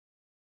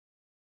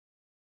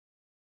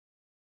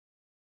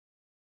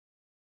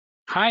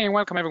Hi and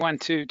welcome everyone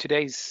to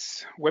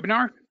today's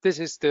webinar. This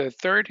is the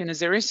third in a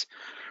series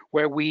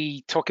where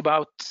we talk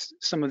about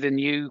some of the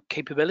new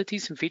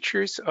capabilities and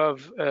features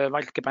of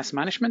Vityl Capacity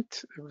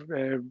Management,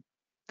 the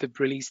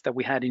release that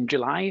we had in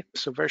July,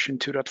 so version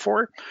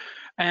 2.4.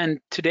 And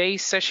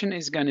today's session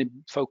is going to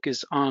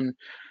focus on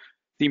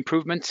the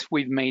improvements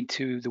we've made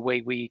to the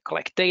way we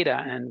collect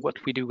data and what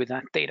we do with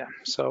that data.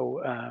 So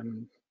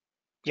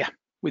yeah,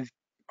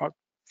 without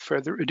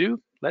further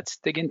ado, let's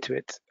dig into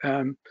it.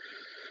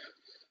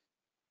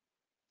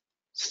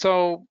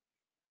 So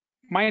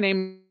my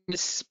name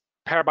is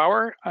Per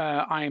Bauer.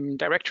 I'm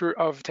Director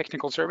of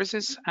Technical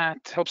Services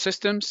at Help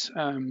Systems,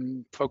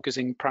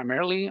 focusing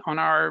primarily on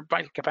our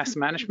Vityl Capacity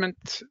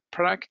Management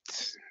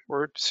product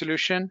or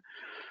solution.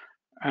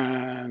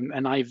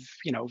 And I've,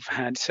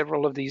 had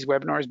several of these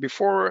webinars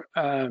before,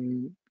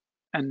 and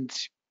I'm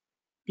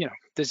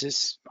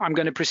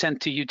going to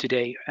present to you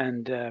today,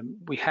 and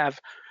we have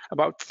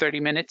about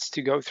 30 minutes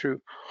to go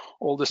through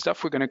all the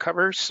stuff we're going to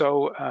cover.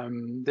 So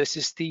this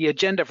is the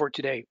agenda for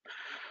today.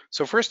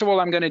 So first of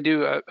all, I'm going to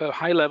do a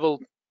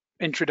high-level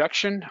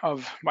introduction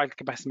of Vityl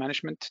Capacity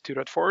Management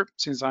 2.4,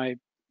 since I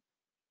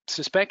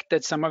suspect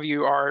that some of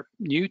you are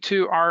new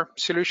to our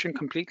solution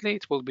completely.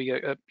 It will be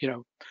a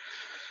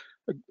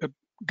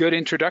good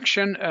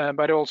introduction,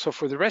 but also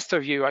for the rest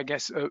of you, I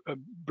guess a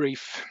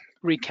brief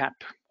recap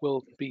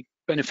will be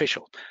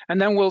beneficial. And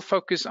then we'll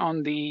focus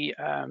on the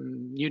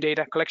new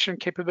data collection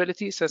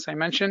capabilities, as I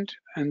mentioned,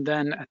 and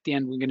then at the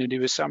end, we're going to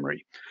do a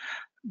summary.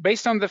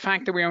 Based on the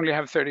fact that we only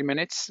have 30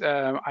 minutes,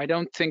 I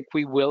don't think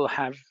we will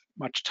have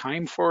much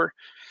time for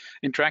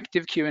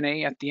interactive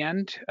Q&A at the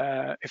end.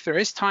 If there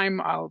is time,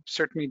 I'll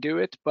certainly do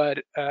it, but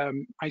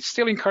I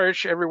still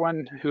encourage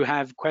everyone who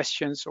have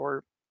questions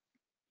or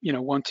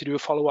want to do a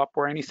follow-up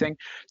or anything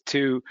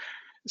to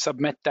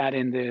submit that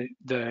in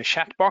the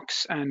chat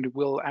box, and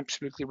we'll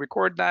absolutely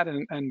record that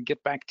and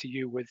get back to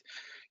you with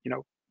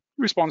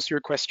response to your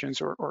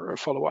questions or a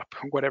follow-up,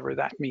 whatever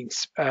that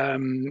means.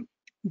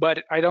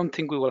 But I don't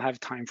think we will have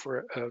time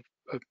for a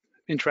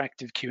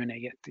interactive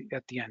Q&A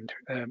at the end,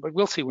 but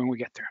we'll see when we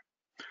get there.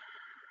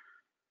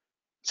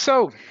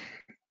 So,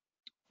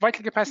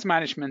 Vityl Capacity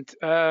Management.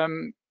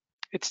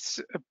 It's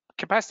a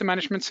capacity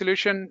management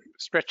solution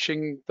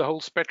stretching the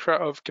whole spectra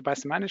of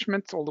capacity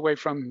management, all the way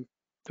from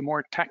the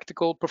more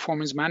tactical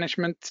performance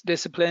management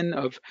discipline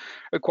of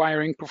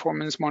acquiring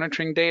performance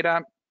monitoring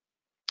data,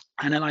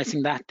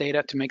 analyzing that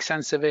data to make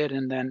sense of it,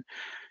 and then,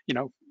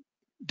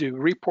 do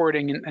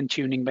reporting and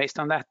tuning based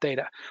on that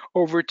data,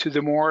 over to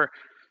the more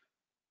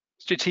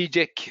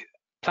strategic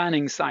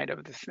planning side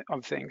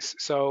of things.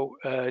 So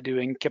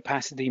doing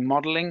capacity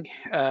modeling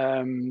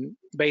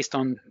based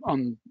on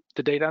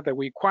the data that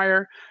we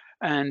acquire,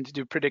 and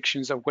do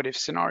predictions of what if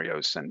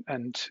scenarios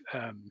and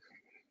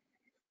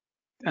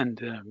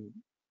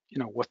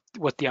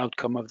what the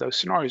outcome of those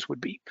scenarios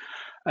would be.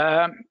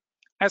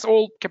 As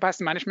all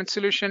capacity management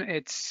solution,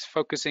 it's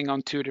focusing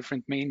on two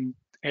different main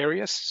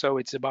areas. So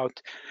it's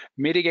about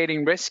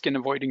mitigating risk and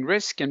avoiding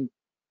risk, and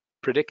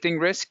predicting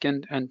risk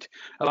and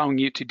allowing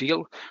you to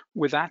deal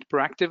with that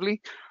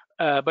proactively.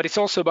 But it's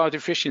also about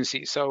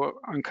efficiency. So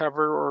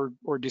uncover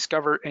or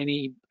discover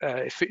any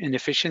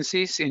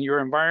inefficiencies in your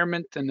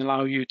environment and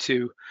allow you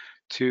to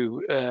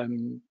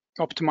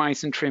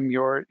optimize and trim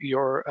your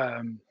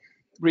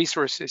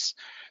resources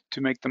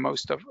to make the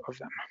most of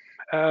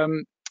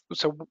them.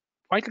 So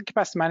Vityl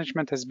Capacity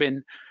Management has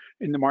been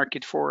in the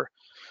market for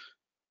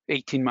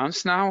 18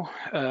 months now.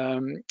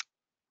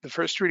 The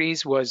first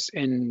release was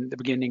in the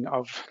beginning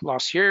of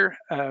last year.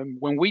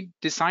 When we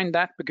designed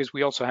that, because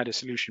we also had a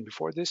solution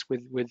before this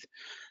with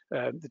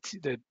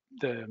the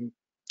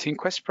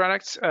TeamQuest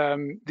products,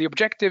 the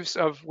objectives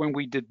of when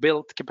we did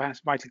build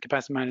Vityl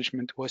Capacity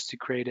Management was to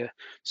create a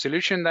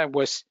solution that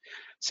was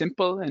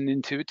simple and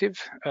intuitive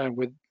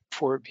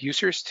for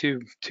users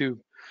to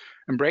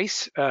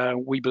embrace.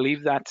 We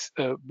believe that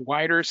a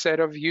wider set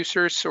of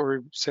users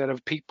or set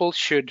of people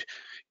should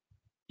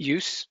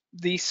use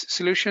these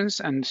solutions,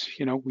 and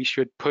we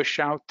should push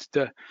out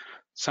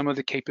some of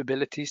the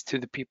capabilities to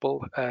the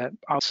people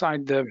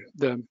outside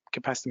the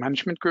capacity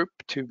management group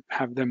to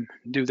have them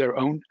do their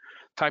own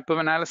type of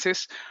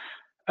analysis.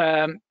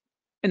 In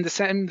the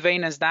same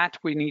vein as that,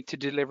 we need to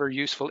deliver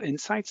useful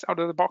insights out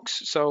of the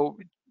box. So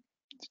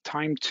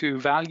time to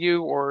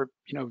value, or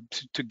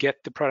to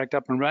get the product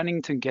up and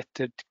running, to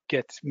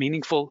get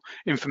meaningful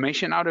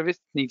information out of it,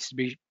 needs to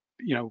be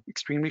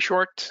extremely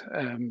short.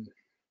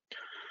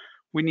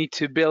 We need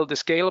to build a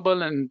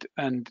scalable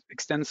and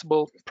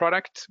extensible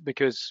product,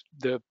 because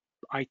the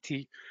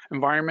IT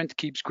environment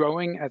keeps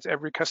growing as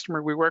every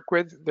customer we work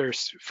with.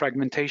 There's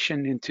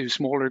fragmentation into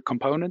smaller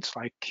components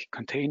like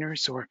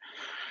containers or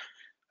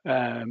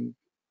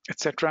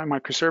etc.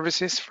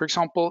 Microservices, for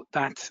example,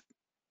 that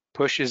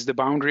pushes the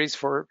boundaries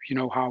for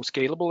how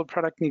scalable a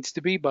product needs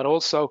to be, but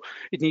also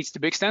it needs to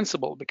be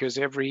extensible, because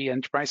every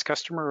enterprise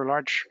customer or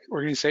large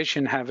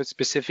organization have a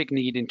specific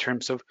need in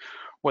terms of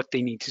what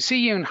they need to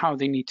see and how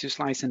they need to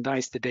slice and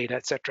dice the data,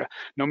 etc.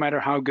 No matter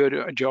how good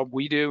a job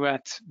we do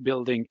at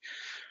building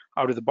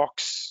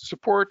out-of-the-box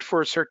support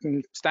for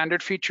certain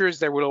standard features.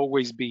 There will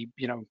always be,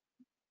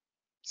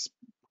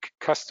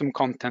 custom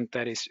content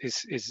that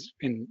is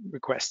in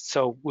request.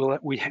 So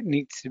we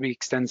need to be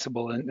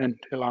extensible and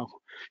allow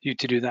you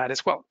to do that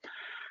as well.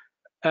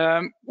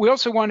 We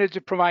also wanted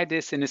to provide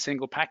this in a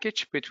single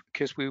package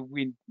because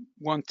we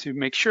want to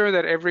make sure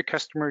that every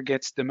customer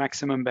gets the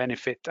maximum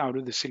benefit out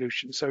of the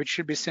solution. So it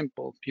should be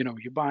simple.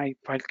 You buy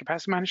Vityl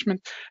Capacity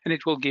Management and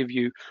it will give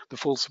you the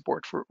full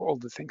support for all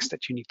the things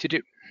that you need to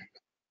do.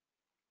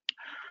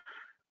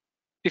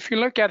 If you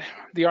look at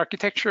the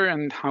architecture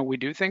and how we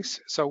do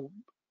things, so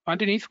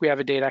underneath we have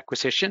a data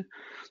acquisition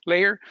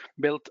layer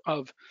built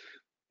of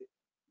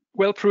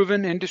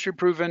well-proven,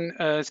 industry-proven,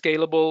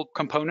 scalable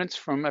components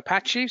from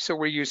Apache. So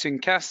we're using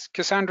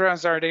Cassandra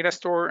as our data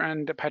store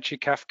and Apache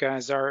Kafka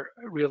as our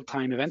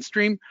real-time event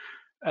stream,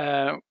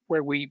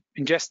 where we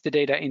ingest the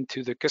data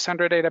into the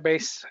Cassandra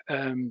database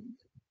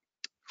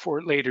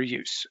for later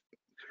use.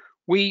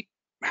 We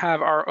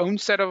have our own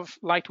set of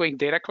lightweight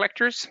data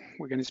collectors.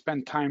 We're going to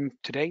spend time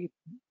today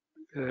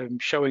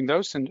showing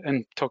those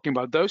and talking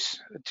about those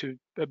to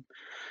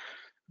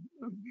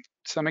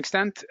some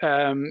extent.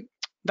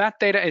 That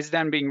data is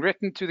then being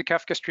written to the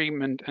Kafka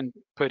stream and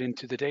put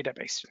into the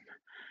database.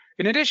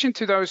 In addition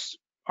to those,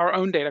 our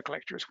own data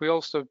collectors, we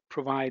also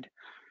provide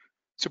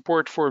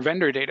support for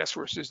vendor data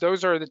sources.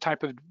 Those are the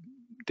type of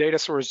data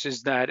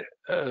sources that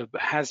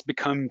has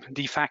become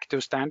de facto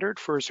standard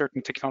for a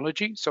certain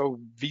technology. So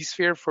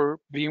vSphere for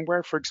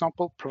VMware, for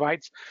example,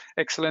 provides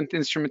excellent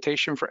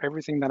instrumentation for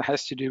everything that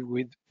has to do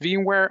with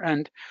VMware.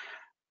 And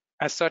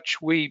as such,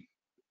 we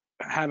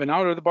have an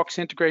out-of-the-box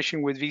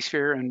integration with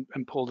vSphere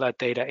and pull that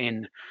data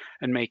in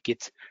and make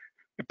it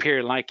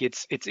appear like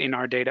it's in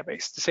our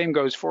database. The same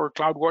goes for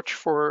CloudWatch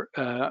for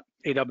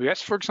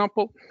AWS, for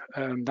example.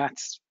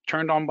 That's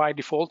turned on by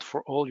default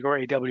for all your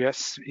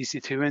AWS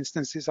EC2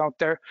 instances out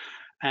there,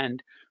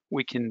 and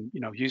we can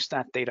use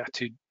that data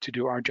to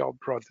do our job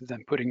rather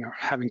than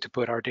having to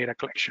put our data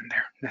collection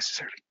there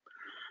necessarily.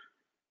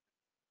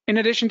 In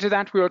addition to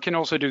that, we can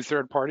also do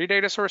third-party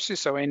data sources.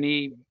 So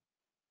any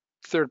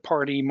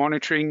third-party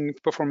monitoring,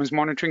 performance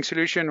monitoring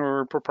solution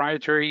or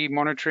proprietary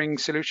monitoring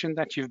solution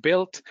that you've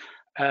built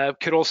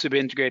could also be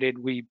integrated.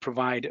 We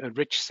provide a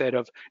rich set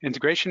of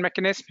integration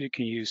mechanisms. You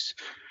can use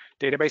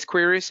database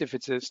queries if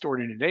it's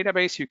stored in a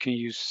database. You can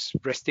use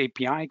REST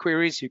API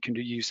queries. You can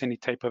use any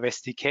type of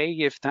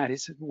SDK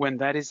when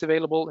that is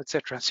available,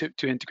 etc.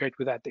 to integrate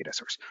with that data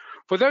source.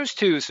 For those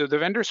two, so the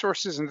vendor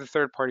sources and the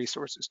third-party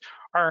sources,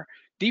 our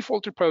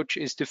default approach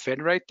is to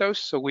federate those,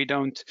 so we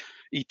don't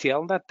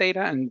ETL that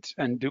data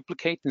and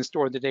duplicate and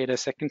store the data a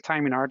second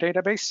time in our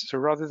database. So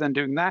rather than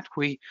doing that,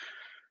 we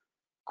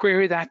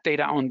query that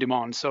data on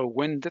demand. So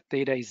when the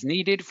data is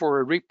needed for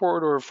a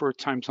report or for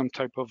some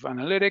type of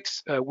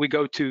analytics, we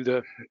go to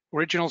the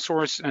original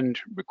source and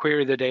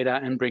query the data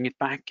and bring it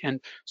back and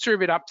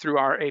serve it up through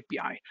our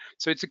API.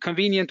 So it's a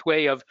convenient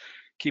way of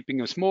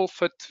keeping a small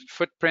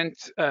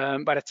footprint,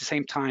 but at the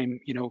same time,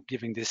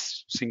 giving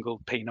this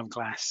single pane of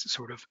glass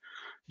sort of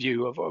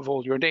view of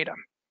all your data.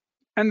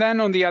 And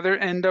then on the other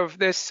end of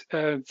this,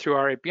 through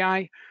our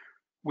API,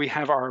 we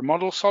have our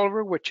model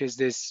solver, which is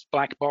this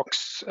black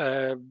box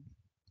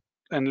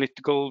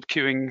analytical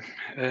queuing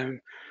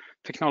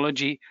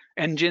technology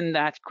engine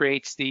that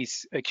creates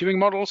these queuing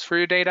models for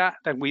your data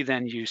that we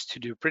then use to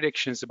do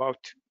predictions about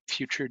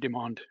future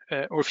demand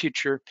or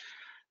future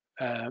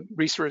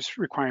resource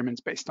requirements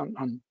based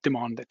on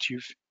demand that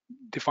you've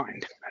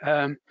defined.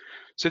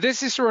 So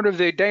this is sort of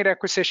the data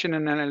acquisition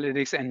and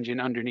analytics engine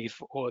underneath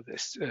all of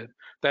this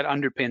that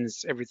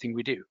underpins everything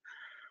we do.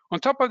 On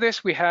top of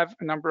this, we have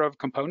a number of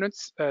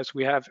components. So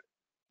we have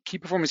key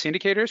performance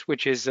indicators,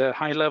 which is a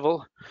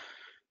high-level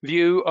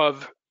view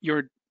of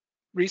your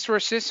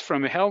resources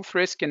from a health,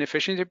 risk, and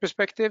efficiency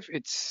perspective.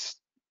 It's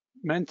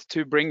meant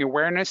to bring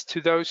awareness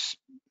to those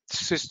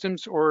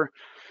systems or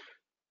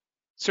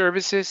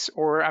services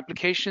or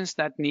applications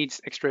that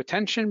needs extra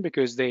attention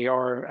because they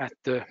are at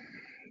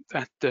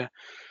the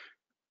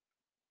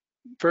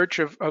verge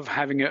of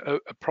having a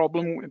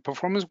problem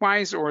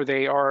performance-wise, or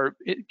they are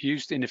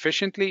used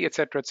inefficiently, et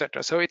cetera, et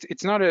cetera. So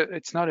it's not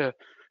a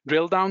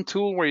drill down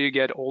tool where you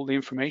get all the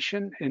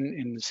information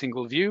in a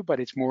single view, but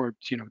it's more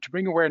to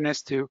bring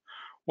awareness to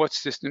what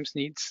systems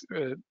needs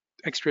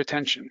extra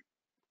attention.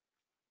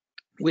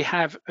 We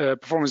have a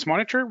performance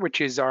monitor,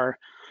 which is our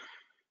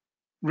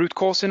root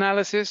cause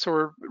analysis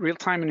or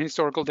real-time and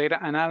historical data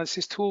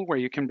analysis tool, where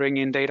you can bring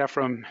in data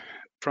from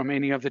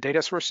any of the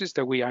data sources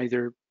that we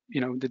either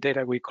the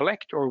data we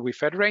collect or we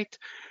federate,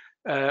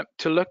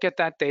 to look at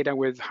that data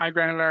with high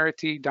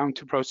granularity down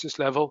to process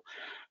level,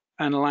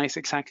 analyze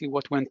exactly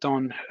what went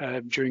on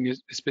during a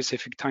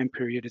specific time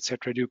period, et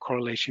cetera, do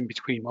correlation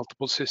between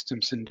multiple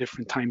systems in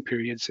different time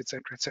periods, et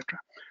cetera, et cetera.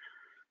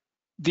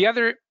 The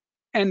other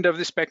end of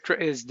the spectrum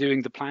is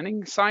doing the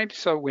planning side.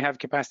 So we have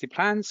capacity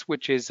plans,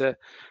 which is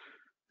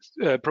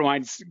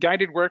provides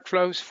guided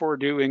workflows for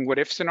doing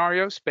what-if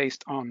scenarios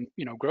based on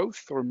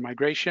growth or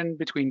migration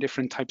between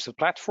different types of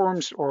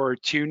platforms, or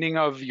tuning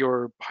of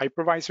your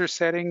hypervisor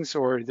settings,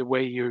 or the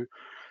way you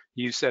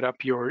you set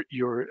up your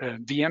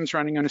VMs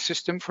running on a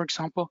system, for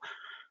example.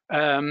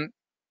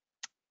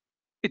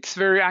 It's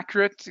very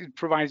accurate. It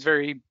provides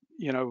very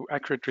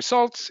accurate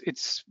results.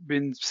 It's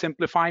been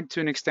simplified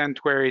to an extent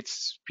where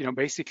it's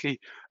basically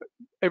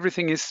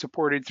everything is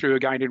supported through a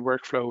guided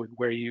workflow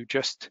where you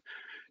just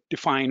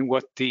define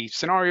what the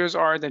scenarios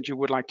are that you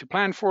would like to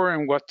plan for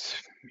and what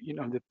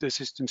the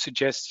system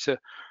suggests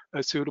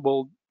a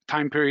suitable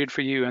time period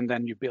for you, and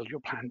then you build your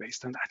plan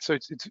based on that. So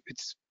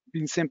it's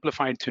been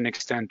simplified to an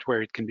extent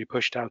where it can be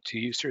pushed out to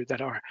users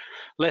that are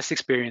less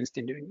experienced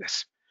in doing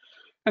this.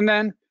 And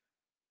then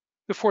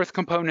the fourth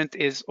component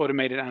is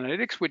automated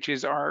analytics, which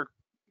is our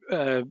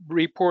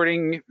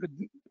reporting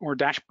or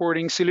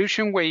dashboarding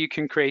solution where you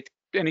can create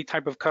any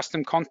type of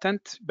custom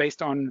content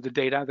based on the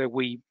data that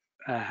we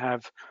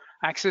have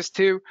access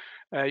to.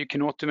 You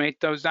can automate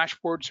those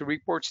dashboards or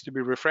reports to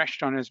be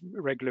refreshed on a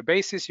regular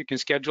basis. You can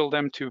schedule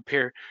them to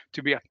appear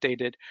to be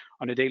updated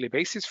on a daily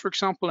basis, for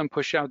example, and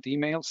push out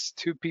emails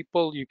to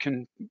people. You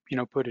can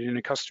put it in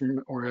a custom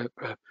or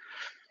a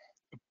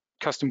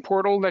custom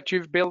portal that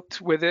you've built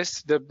with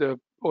this. The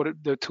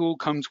tool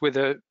comes with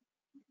a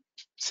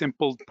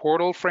simple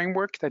portal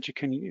framework that you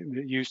can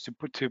use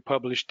to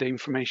publish the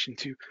information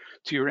to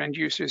your end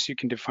users. You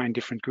can define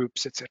different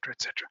groups, etc.,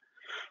 etc.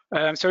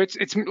 So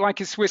it's like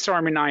a Swiss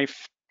Army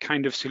knife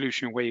kind of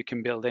solution where you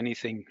can build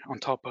anything on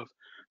top of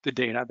the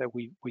data that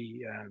we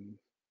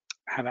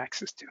have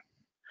access to.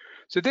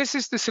 So this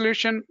is the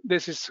solution.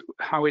 This is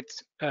how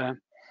it's the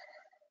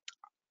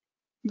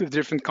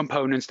different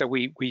components that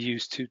we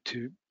use to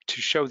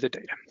show the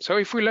data. So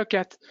if we look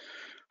at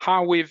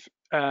how we've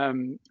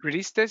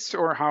released this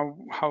or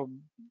how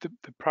the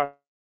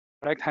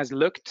product has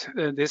looked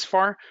this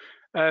far.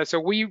 So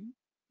we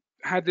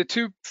had the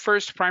two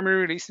first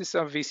primary releases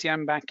of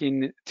VCM back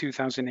in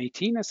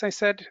 2018, as I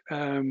said.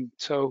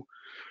 So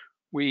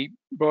we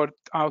brought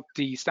out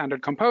the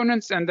standard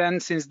components, and then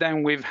since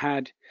then we've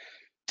had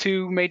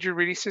two major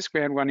releases. We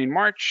had one in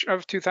March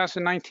of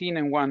 2019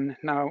 and one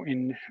now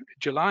in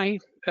July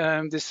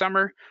this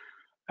summer.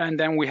 And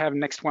then we have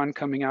next one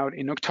coming out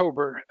in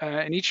October.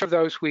 And each of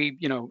those we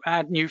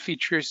add new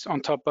features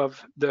on top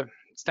of the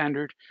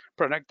standard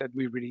product that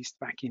we released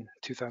back in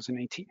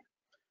 2018.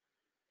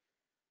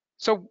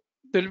 So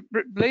the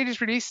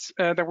latest release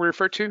that we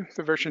refer to,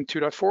 the version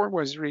 2.4,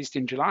 was released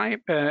in July.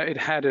 It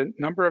had a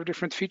number of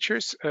different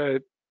features.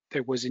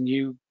 There was a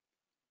new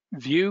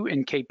view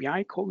in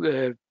KPI called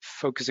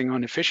focusing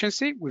on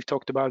efficiency. We've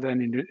talked about that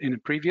in a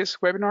previous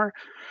webinar.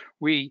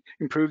 We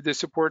improved the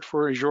support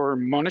for Azure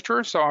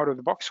Monitor. So out of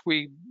the box,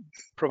 we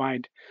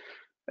provide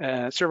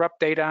serve up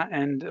data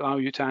and allow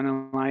you to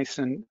analyze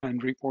and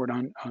report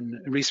on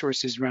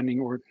resources running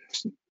or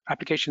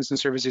applications and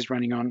services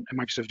running on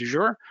Microsoft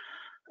Azure.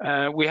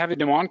 We have a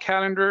demand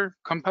calendar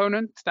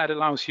component that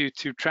allows you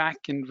to track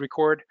and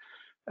record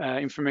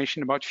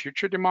information about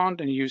future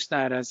demand and use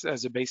that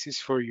as a basis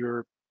for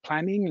your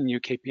planning and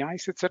your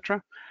KPIs,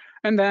 etc.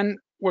 And then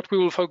what we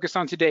will focus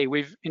on today,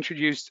 we've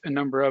introduced a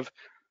number of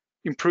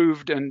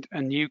improved and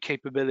new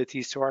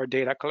capabilities to our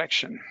data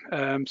collection.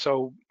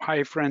 So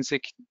high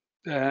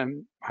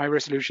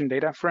resolution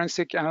data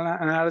forensic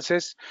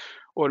analysis,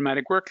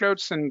 automatic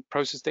workloads, and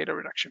process data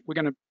reduction. We're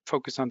going to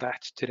focus on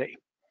that today.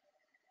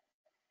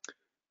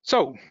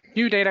 So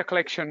new data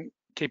collection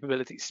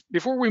capabilities.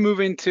 Before we move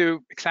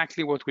into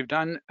exactly what we've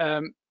done,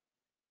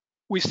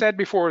 we said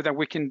before that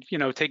we can,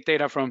 take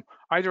data from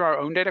either our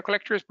own data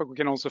collectors, but we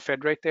can also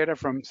federate data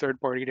from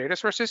third-party data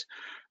sources.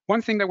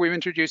 One thing that we've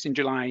introduced in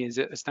July is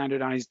a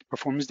standardized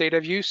performance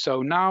data view.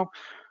 So now,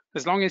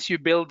 as long as you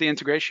build the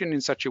integration in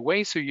such a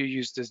way, so you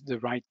use the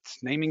right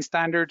naming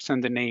standards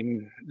and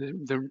the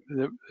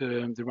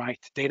right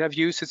data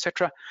views,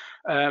 etc.,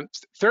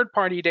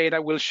 third-party data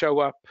will show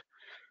up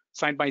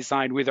side by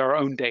side with our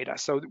own data.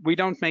 So we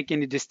don't make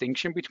any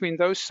distinction between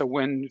those. So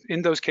when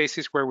in those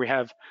cases where we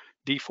have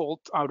default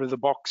out of the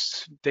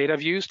box data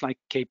views like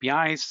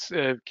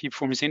KPIs, key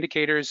performance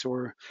indicators,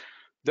 or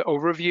the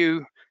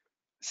overview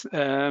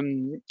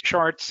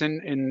charts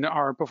in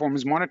our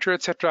performance monitor,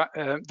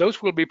 etc.,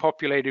 those will be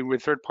populated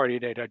with third-party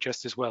data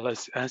just as well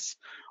as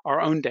our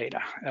own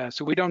data.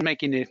 So we don't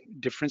make any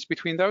difference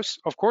between those.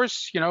 Of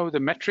course, the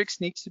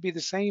metrics needs to be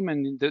the same,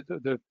 and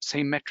the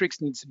same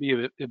metrics needs to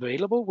be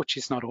available, which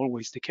is not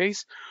always the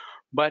case.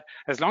 But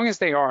as long as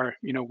they are,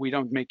 we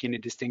don't make any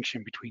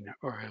distinction between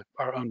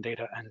our own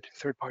data and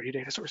third-party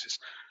data sources.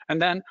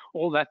 And then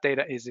all that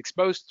data is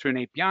exposed through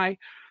an API,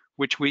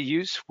 which we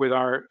use with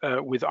our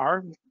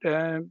Vityl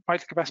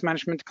Capacity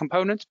Management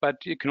components,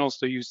 but you can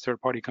also use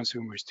third-party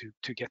consumers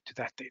to get to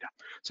that data.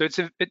 So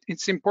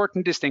it's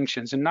important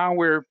distinctions, and now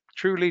we're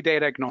truly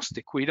data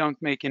agnostic. We don't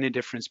make any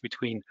difference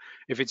between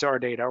if it's our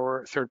data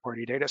or a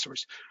third-party data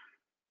source.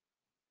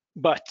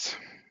 But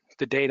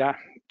the data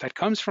that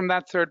comes from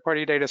that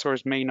third-party data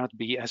source may not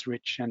be as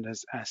rich and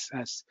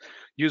as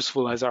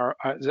useful as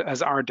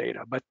our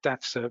data, but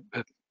that's a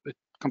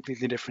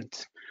completely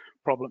different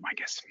problem, I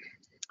guess.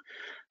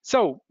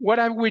 So what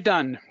have we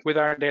done with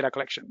our data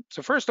collection?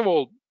 So first of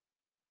all,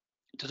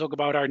 to talk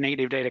about our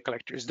native data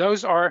collectors,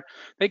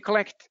 they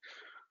collect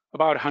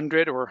about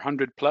 100 or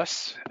 100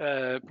 plus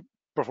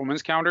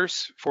performance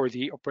counters for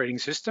the operating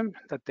system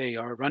that they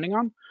are running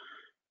on.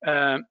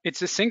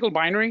 It's a single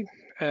binary,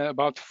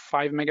 about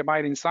 5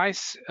 megabyte in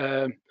size.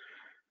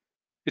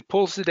 It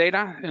pulls the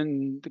data.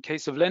 In the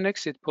case of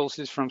Linux, it pulls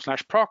it from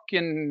 /proc.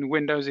 In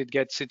Windows, it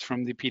gets it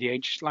from the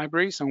PDH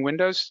libraries on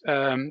Windows.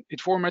 It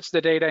formats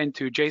the data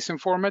into JSON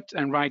format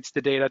and writes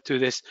the data to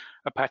this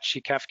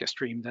Apache Kafka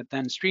stream that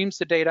then streams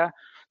the data,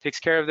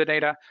 takes care of the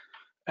data,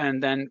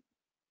 and then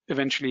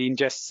eventually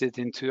ingests it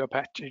into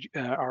Apache,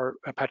 our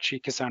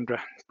Apache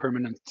Cassandra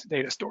permanent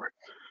data store.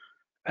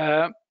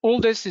 All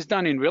this is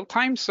done in real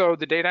time, so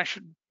the data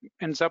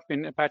ends up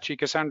in Apache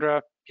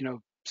Cassandra,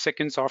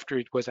 seconds after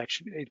it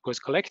was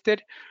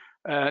collected.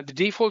 The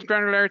default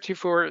granularity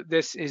for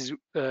this is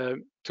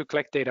to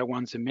collect data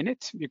once a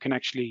minute. You can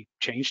actually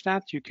change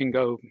that. You can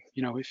go,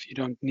 if you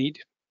don't need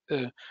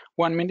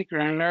 1 minute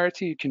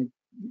granularity, you can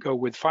go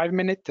with 5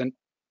 minutes and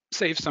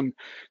save some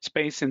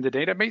space in the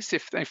database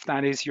if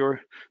that is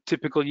your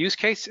typical use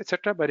case,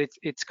 etc. But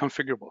it's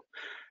configurable.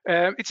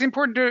 It's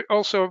important to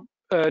also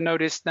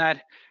notice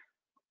that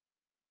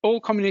all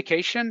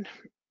communication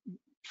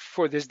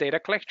for this data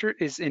collector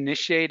is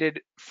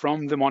initiated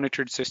from the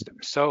monitored system.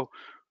 So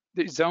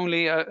there's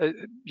only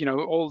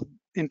all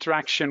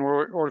interaction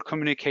or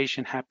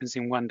communication happens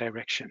in one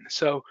direction.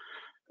 So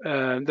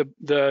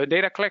the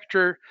data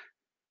collector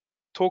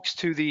talks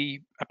to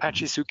the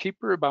Apache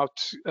Zookeeper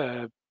about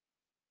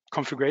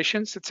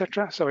configurations,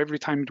 etc. So every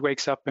time it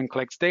wakes up and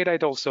collects data,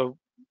 it also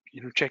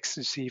checks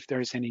to see if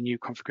there's any new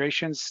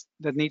configurations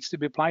that needs to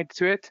be applied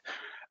to it.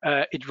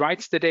 It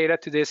writes the data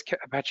to this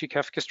Apache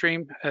Kafka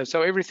stream.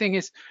 So everything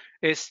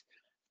is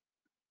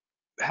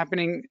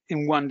happening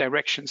in one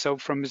direction. So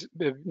from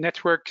the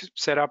network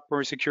setup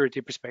or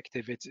security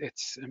perspective,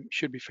 it's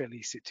should be fairly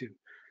easy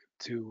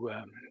to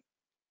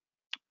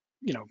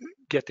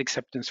get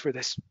acceptance for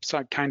this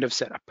kind of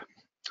setup.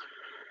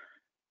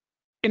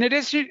 In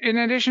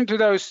addition to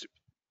those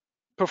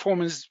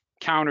performance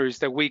counters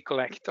that we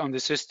collect on the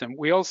system,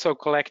 we also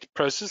collect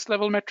process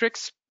level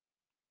metrics.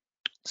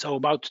 So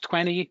about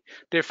 20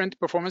 different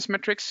performance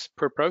metrics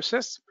per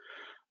process.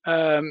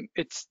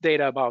 It's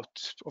data about,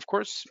 of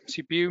course,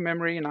 CPU,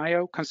 memory, and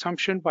I/O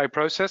consumption by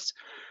process.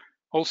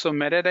 Also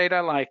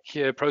metadata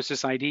like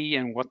process ID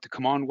and what the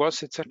command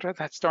was, etc.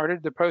 that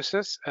started the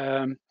process.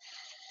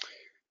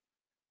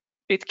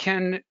 It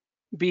can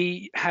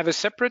have a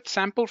separate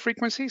sample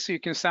frequency, so you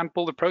can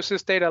sample the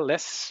process data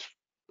less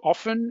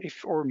often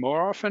or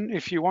more often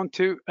if you want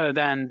to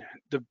than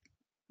the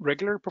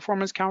regular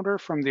performance counter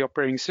from the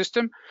operating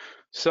system.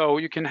 So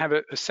you can have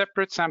a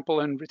separate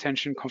sample and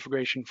retention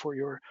configuration for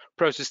your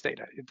process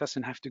data. It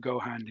doesn't have to go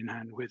hand in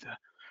hand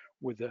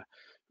with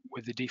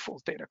the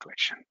default data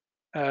collection.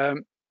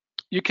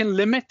 You can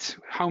limit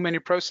how many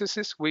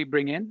processes we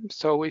bring in.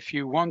 So if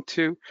you want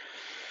to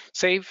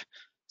save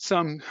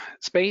some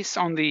space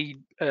on the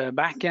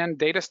backend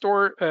data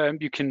store,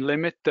 you can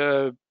limit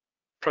the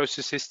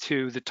processes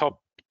to the top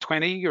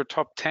 20 or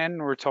top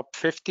 10 or top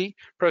 50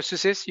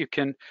 processes. You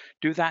can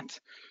do that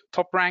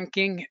top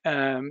ranking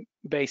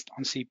based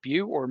on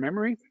CPU or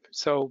memory.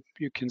 So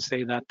you can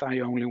say that I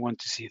only want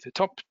to see the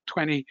top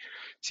 20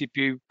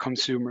 CPU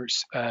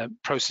consumers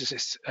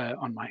processes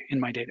in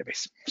my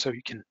database. So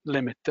you can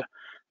limit the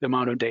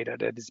amount of data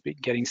that is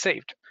getting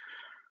saved.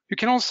 You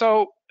can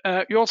also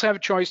have a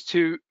choice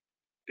to,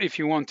 if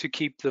you want to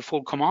keep the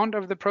full command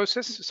of the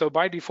process. So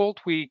by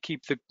default, we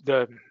keep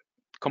the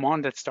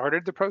command that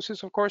started the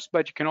process, of course,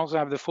 but you can also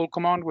have the full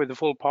command with the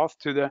full path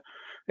to the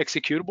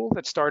executable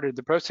that started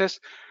the process.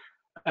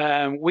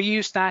 We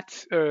use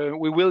that.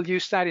 We will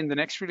use that in the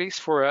next release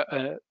for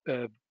a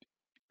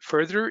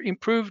further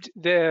improved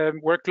the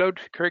workload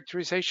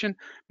characterization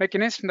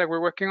mechanism that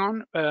we're working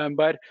on,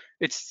 but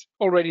it's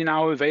already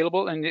now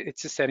available, and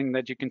it's a setting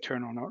that you can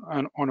turn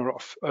on or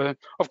off.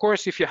 Of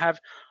course, if you have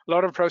a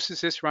lot of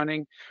processes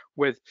running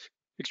with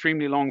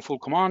extremely long full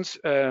commands,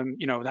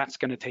 that's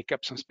going to take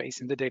up some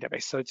space in the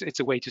database. So it's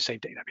a way to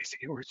save data,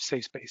 basically, or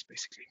save space,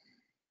 basically.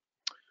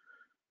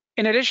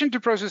 In addition to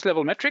process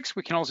level metrics,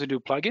 we can also do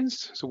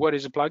plugins. So what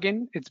is a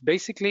plugin? It's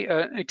basically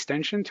an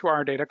extension to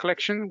our data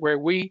collection where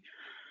we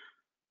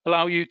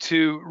allow you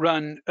to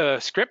run a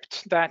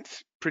script that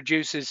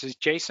produces a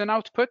JSON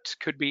output.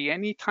 Could be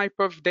any type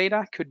of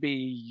data, could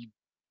be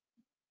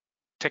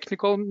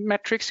technical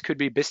metrics, could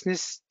be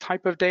business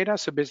type of data,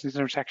 so business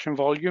transaction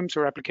volumes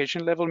or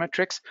application level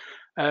metrics.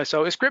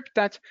 So a script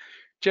that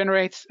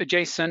generates a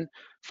JSON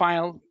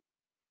file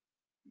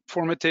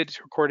formatted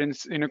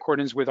in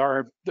accordance with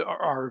our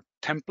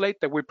template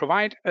that we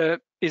provide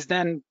is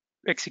then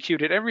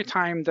executed every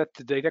time that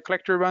the data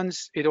collector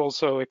runs. It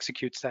also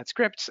executes that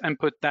script and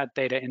put that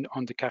data in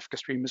on the Kafka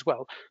stream as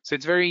well. So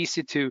it's very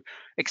easy to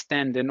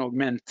extend and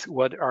augment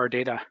what our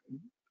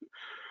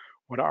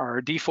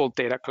default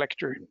data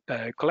collector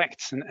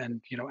collects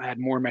and add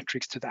more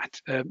metrics to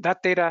that.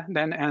 That data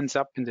then ends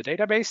up in the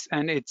database,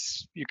 and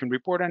you can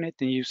report on it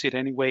and use it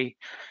any way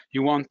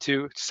you want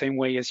to, the same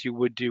way as you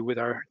would do with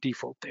our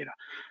default data.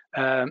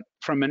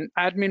 From an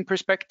admin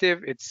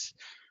perspective, it's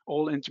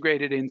all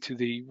integrated into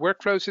the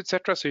workflows,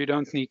 etc. So you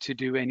don't need to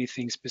do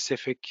anything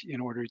specific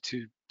in order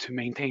to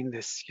maintain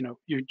this.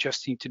 You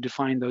just need to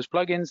define those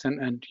plugins,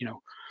 and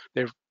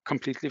they're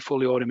completely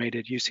fully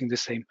automated using the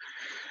same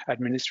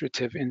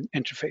administrative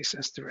interface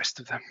as the rest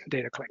of the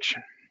data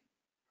collection.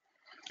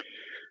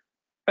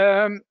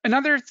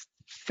 Another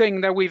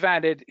thing that we've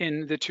added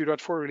in the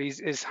 2.4 release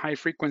is high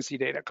frequency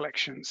data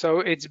collection. So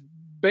it's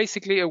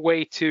basically a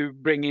way to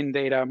bring in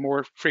data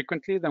more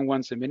frequently than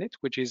once a minute,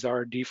 which is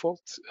our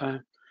default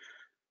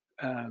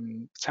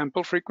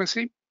sample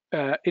frequency.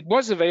 It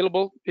was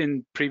available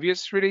in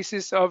previous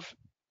releases of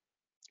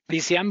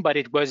DCM, but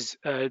it was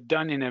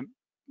done in a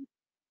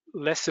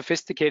less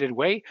sophisticated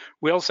way.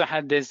 We also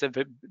had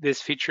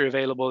this feature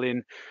available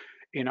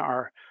in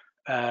our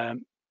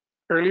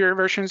earlier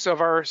versions of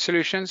our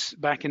solutions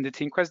back in the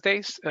TeamQuest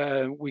days.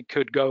 We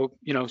could go,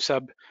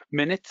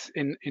 sub-minute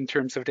in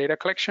terms of data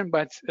collection,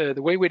 but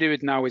the way we do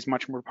it now is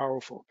much more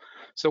powerful.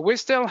 So we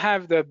still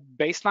have the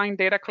baseline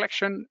data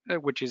collection,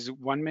 which is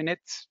 1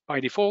 minute by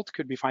default,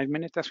 could be 5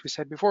 minutes, as we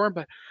said before,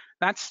 but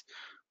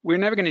we're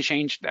never going to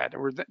change that,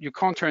 or you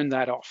can't turn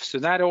that off. So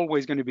that's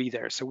always going to be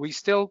there. So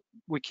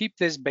we keep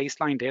this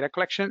baseline data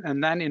collection,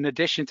 and then in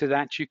addition to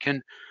that, you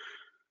can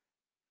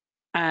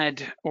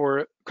add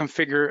or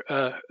configure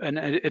an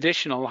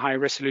additional high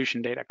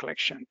resolution data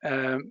collection.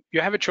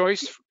 You have a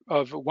choice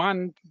of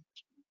 1,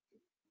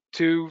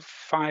 2,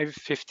 5,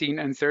 15,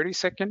 and 30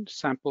 second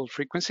sample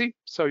frequency.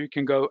 So you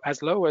can go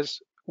as low as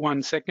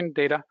 1 second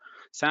data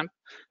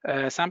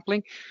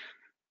sampling.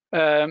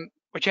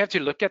 But you have to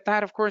look at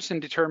that, of course, and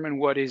determine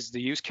what is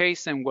the use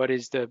case and what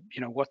is the,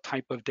 what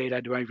type of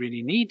data do I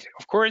really need.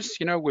 Of course,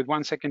 with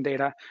 1 second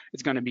data,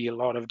 it's going to be a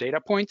lot of data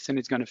points and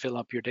it's going to fill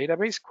up your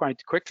database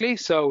quite quickly.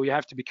 So you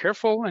have to be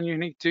careful, and you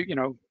need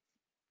to,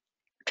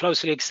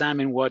 closely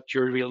examine what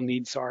your real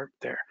needs are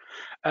there.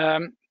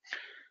 The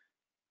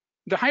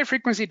high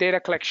frequency data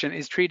collection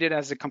is treated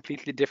as a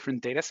completely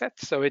different data set.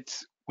 So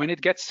when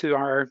it gets to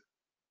our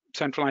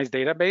centralized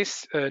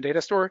database,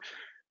 data store,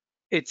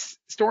 it's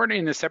stored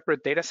in a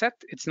separate data set.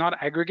 It's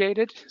not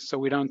aggregated, so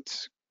we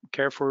don't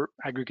care for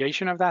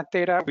aggregation of that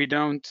data.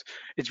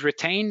 It's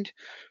retained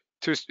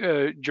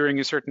during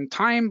a certain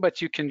time,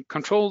 but you can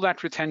control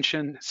that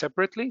retention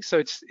separately.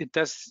 So it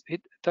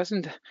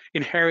doesn't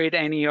inherit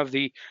any of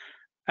the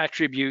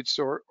attributes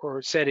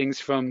or settings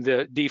from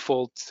the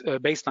default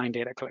baseline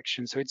data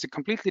collection. So it's a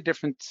completely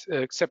different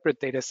separate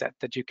data set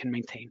that you can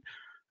maintain.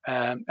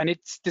 And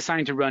it's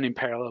designed to run in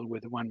parallel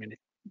with the 1 minute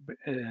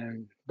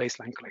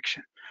baseline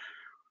collection.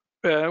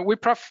 We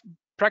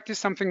practice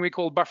something we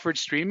call buffered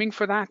streaming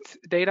for that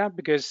data,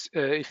 because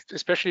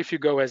especially if you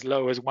go as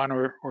low as 1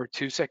 or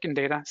 2 second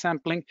data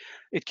sampling,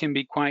 it can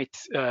be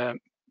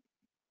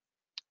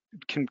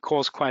can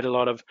cause quite a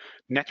lot of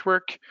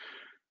network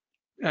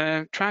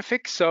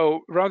traffic.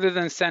 So rather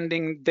than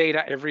sending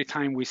data every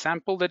time we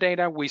sample the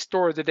data, we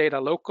store the data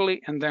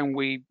locally, and then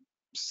we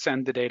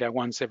send the data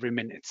once every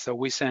minute. So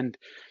we send,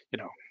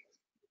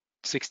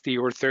 60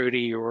 or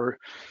 30 or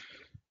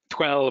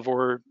 12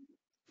 or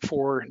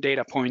 4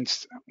 data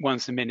points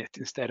once a minute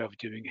instead of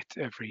doing it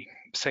every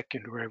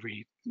second or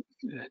every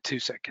 2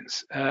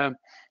 seconds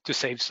to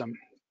save some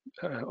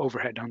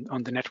overhead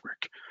on the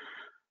network.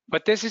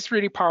 But this is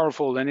really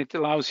powerful, and it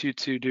allows you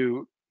to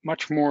do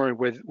much more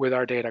with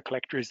our data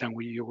collectors than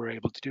you were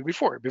able to do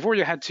before. Before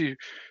you had to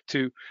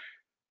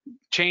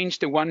change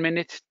the 1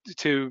 minute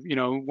to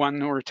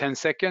 1 or 10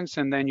 seconds,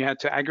 and then you had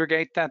to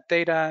aggregate that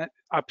data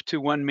up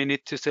to 1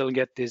 minute to still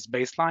get this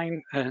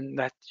baseline, and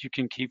that you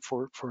can keep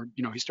for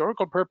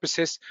historical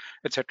purposes,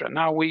 etc.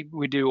 Now we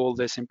do all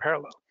this in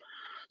parallel.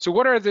 So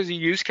what are the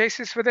use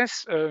cases for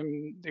this?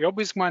 The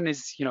obvious one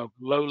is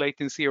low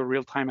latency or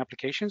real-time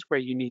applications, where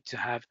you need to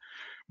have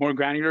more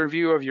granular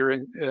view of your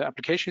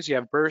applications. You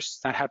have bursts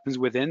that happens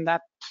within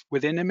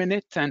a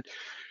minute, and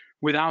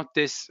without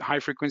this high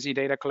frequency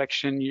data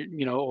collection,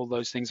 all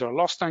those things are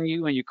lost on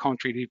you, and you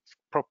can't really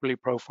properly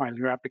profile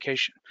your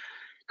application.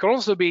 It could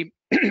also be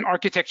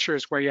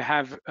architectures where you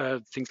have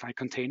things like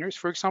containers,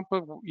 for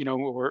example,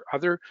 or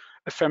other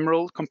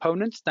ephemeral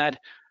components that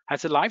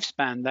has a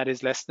lifespan that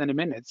is less than a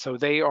minute. So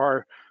they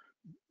are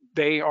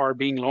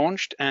being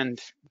launched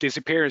and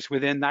disappears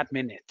within that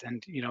minute.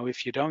 And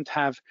if you don't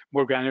have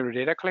more granular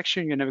data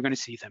collection, you're never going to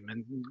see them,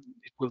 and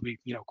it will be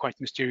quite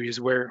mysterious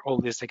where all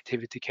this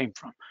activity came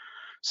from.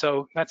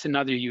 So that's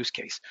another use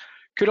case.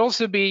 Could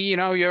also be,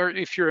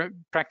 if you're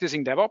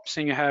practicing DevOps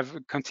and you have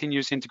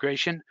continuous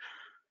integration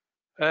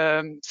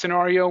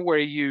scenario where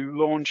you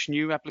launch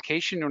new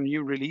application or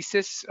new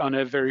releases on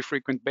a very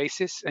frequent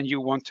basis, and you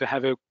want to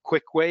have a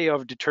quick way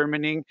of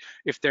determining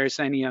if there's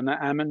any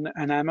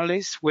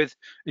anomalies with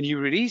a new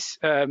release,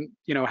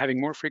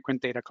 having more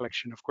frequent data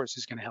collection, of course,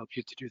 is going to help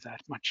you to do that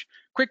much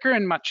quicker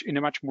and in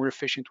a much more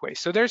efficient way.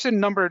 So there's a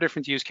number of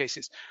different use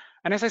cases.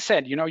 And as I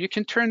said, you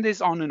can turn this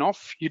on and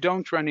off. You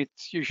don't run it,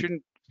 you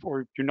shouldn't,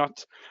 or you're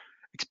not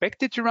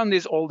expected to run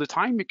this all the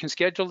time. You can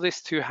schedule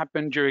this to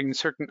happen during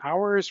certain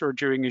hours or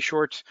during a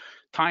short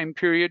time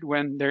period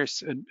when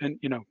there's,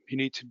 you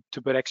need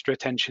to put extra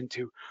attention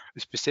to a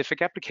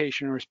specific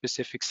application or a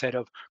specific set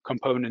of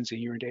components in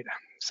your data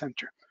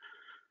center.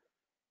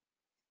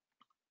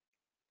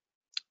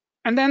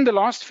 And then the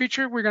last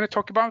feature we're going to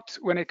talk about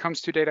when it comes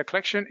to data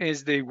collection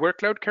is the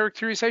workload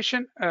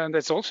characterization.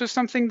 That's also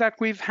something that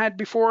we've had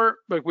before,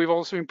 but we've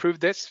also improved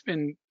this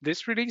in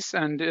this release,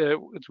 and it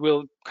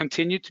will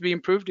continue to be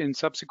improved in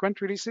subsequent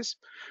releases.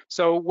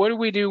 So what do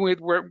we do with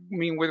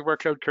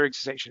workload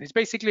characterization? It's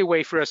basically a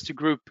way for us to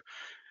group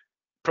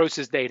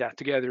process data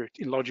together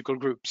in logical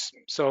groups.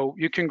 So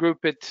you can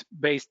group it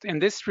based, in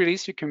this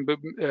release, you can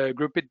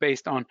group it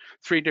based on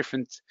 3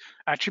 different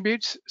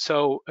attributes.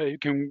 So you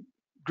can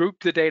group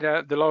the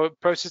data, the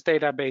process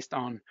data based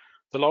on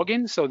the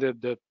login, so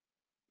the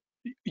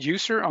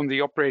user on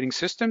the operating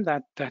system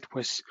that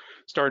was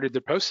started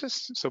the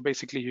process. So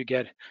basically you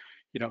get,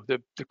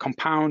 the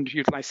compound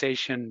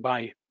utilization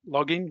by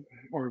login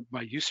or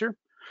by user.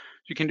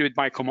 You can do it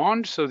by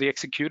command, so the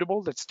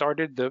executable that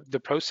started the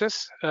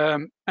process,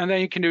 and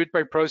then you can do it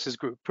by process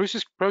group.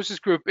 Process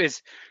group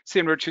is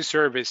similar to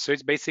service, so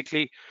it's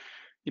basically,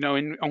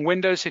 on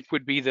Windows, it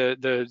would be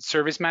the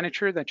service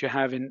manager that you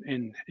have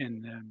in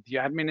the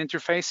admin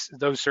interface,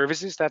 those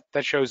services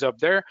that shows up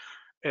there.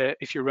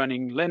 If you're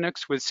running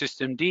Linux with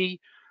systemd,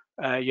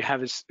 you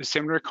have a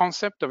similar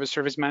concept of a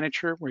service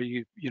manager where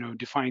you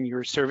define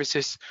your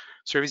service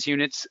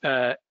units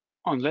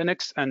on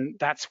Linux, and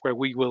that's where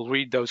we will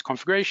read those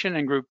configuration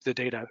and group the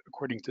data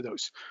according to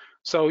those.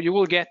 So you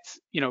will get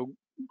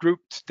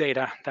grouped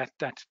data that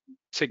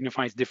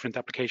signifies different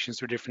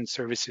applications or different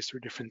services or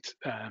different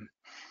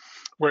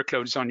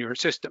workloads on your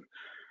system.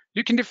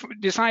 You can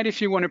decide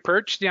if you want to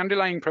purge the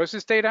underlying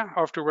process data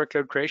after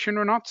workload creation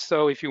or not.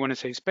 So if you want to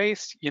save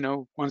space,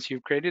 once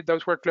you've created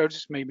those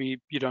workloads, maybe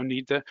you don't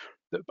need the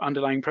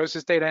underlying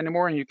process data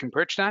anymore, and you can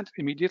purge that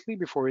immediately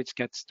before it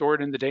gets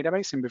stored in the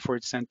database and before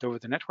it's sent over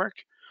the network.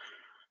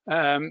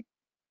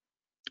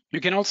 You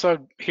can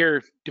also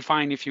here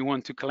define if you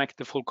want to collect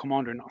the full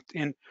command or not.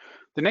 In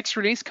the next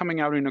release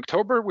coming out in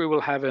October, we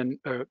will have a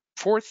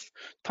 4th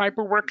type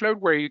of workload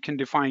where you can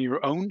define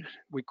your own.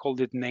 We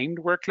called it named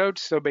workloads.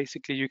 So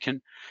basically you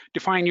can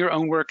define your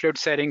own workload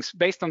settings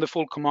based on the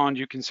full command.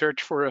 You can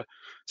search for a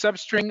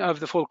substring of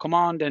the full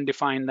command and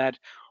define that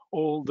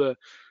all the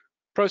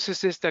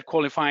processes that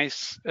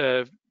qualifies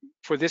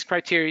for this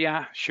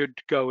criteria should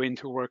go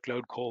into a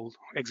workload called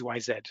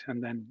XYZ,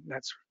 and then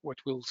that's what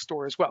we'll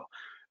store as well.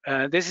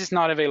 This is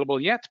not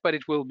available yet, but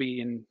it will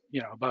be in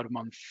about a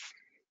month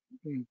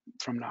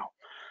from now.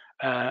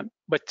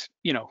 But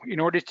in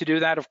order to do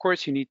that, of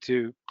course, you need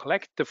to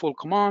collect the full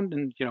command,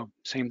 and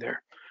same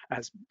there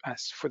as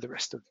for the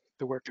rest of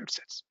the workload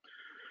sets.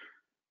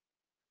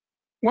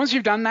 Once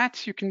you've done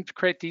that, you can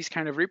create these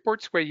kind of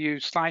reports where you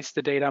slice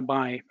the data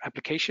by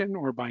application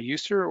or by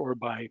user or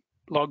by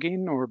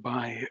login or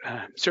by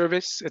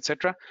service,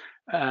 etc.,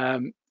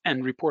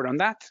 and report on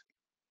that.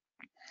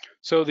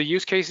 So the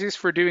use cases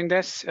for doing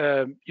this,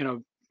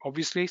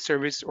 obviously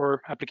service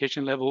or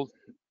application level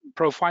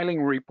profiling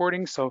or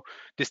reporting. So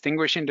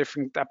distinguishing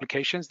different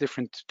applications,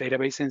 different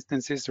database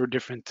instances, or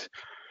different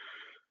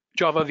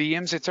Java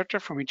VMs, etc.,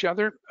 from each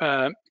other.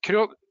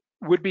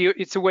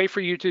 It's a way for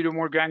you to do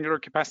more granular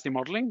capacity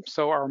modeling.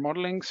 So our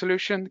modeling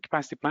solution,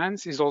 Capacity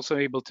Plans, is also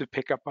able to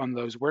pick up on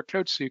those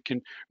workloads. So you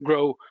can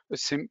grow a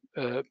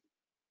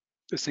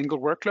single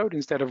workload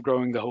instead of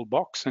growing the whole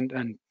box,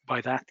 and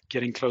by that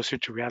getting closer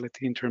to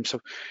reality in terms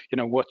of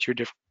what your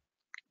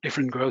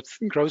different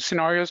growth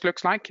scenarios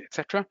looks like,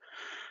 etc.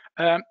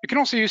 You can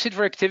also use it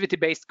for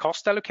activity-based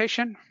cost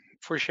allocation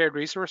for shared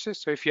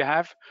resources. So if you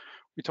have,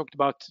 we talked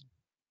about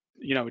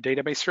a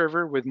database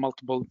server with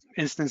multiple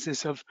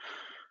instances of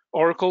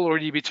Oracle or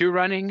DB2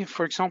 running,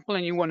 for example,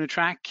 and you want to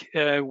track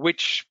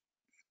which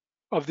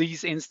of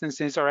these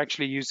instances are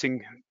actually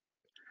using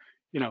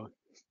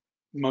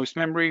most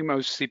memory,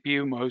 most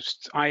CPU,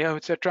 most IO,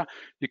 etc.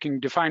 You can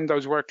define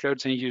those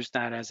workloads and use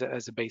that as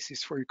a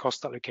basis for your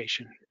cost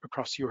allocation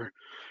across your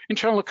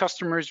internal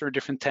customers or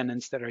different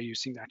tenants that are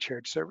using that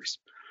shared service.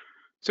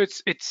 So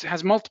it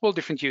has multiple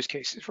different use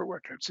cases for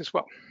workloads as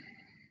well.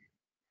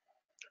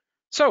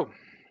 So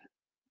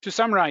to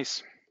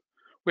summarize,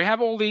 we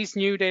have all these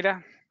new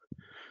data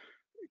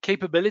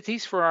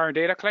capabilities for our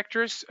data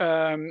collectors.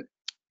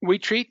 We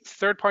treat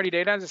third-party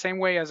data the same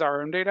way as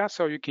our own data,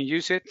 so you can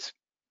use it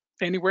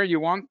anywhere you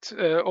want.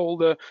 All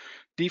the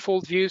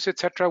default views,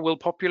 etc., will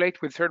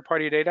populate with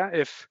third-party data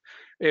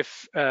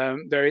if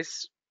there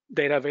is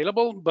data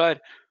available. But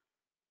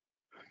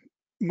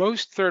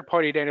most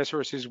third-party data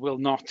sources will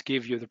not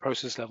give you the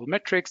process-level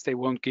metrics. They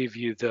won't give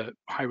you the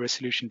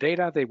high-resolution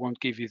data. They won't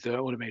give you the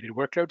automated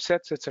workload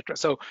sets, etc.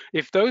 So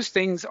if those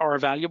things are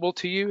valuable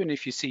to you, and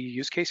if you see a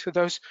use case for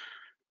those,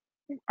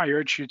 I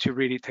urge you to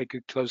really take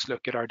a close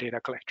look at our data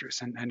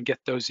collectors and get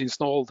those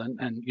installed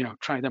and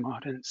try them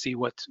out and see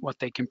what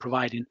they can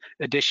provide in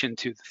addition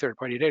to the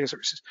third-party data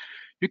sources.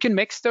 You can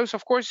mix those,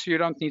 of course. You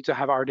don't need to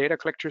have our data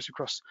collectors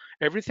across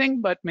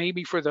everything, but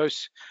maybe for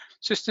those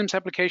systems,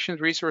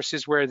 applications,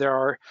 resources where there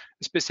are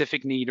a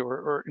specific need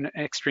or an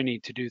extra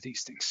need to do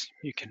these things,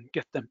 you can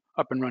get them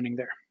up and running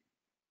there.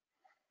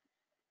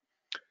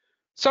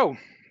 So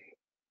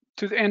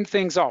to end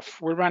things off,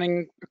 we're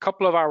running a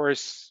couple of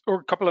hours or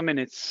a couple of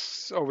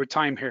minutes over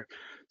time here.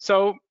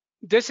 So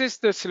this is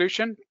the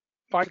solution,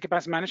 Vityl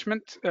Capacity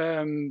Management,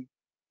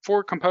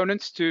 4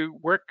 components to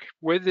work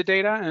with the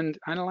data and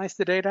analyze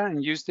the data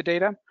and use the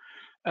data.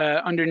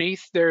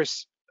 Underneath,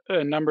 there's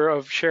a number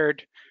of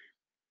shared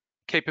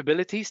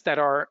capabilities that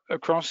are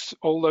across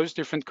all those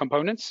different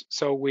components.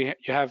 So you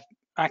have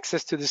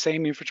access to the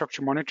same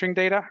infrastructure monitoring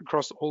data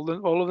across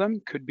all of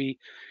them. Could be,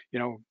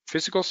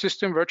 physical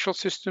system, virtual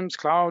systems,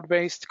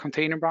 cloud-based,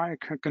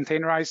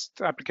 containerized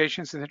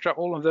applications, etc.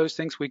 All of those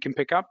things we can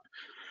pick up.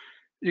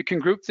 You can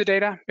group the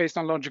data based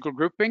on logical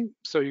grouping.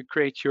 So you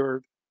create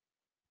your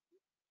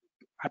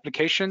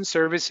applications,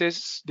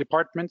 services,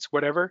 departments,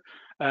 whatever.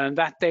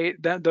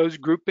 Those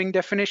grouping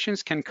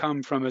definitions can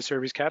come from a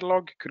service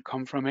catalog, could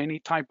come from any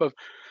type of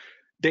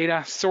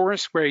data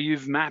source where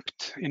you've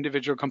mapped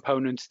individual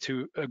components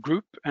to a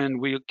group, and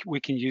we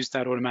can use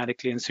that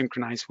automatically and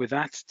synchronize with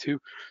that to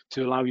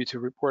allow you to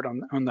report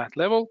on that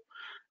level.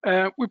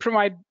 We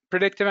provide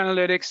predictive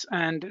analytics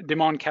and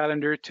demand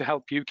calendar to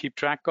help you keep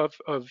track of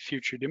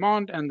future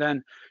demand, and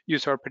then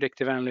use our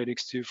predictive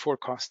analytics to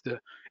forecast the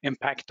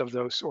impact of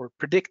those or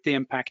predict the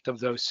impact of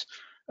those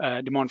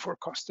demand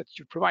forecasts that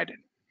you provided.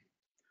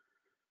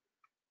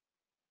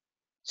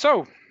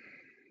 So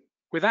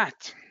with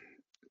that,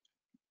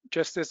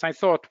 just as I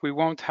thought, we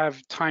won't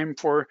have time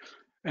for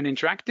an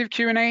interactive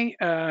Q&A.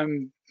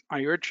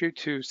 I urge you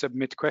to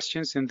submit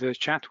questions in the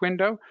chat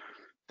window.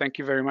 Thank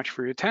you very much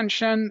for your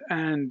attention,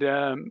 and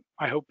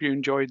I hope you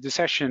enjoyed the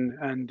session.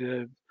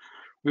 And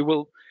we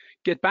will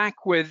get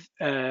back with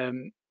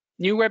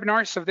new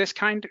webinars of this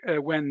kind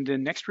when the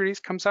next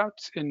release comes out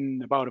in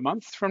about a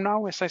month from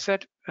now, as I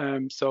said.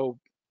 So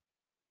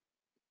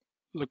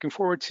looking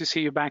forward to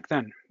see you back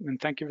then. And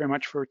thank you very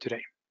much for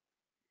today.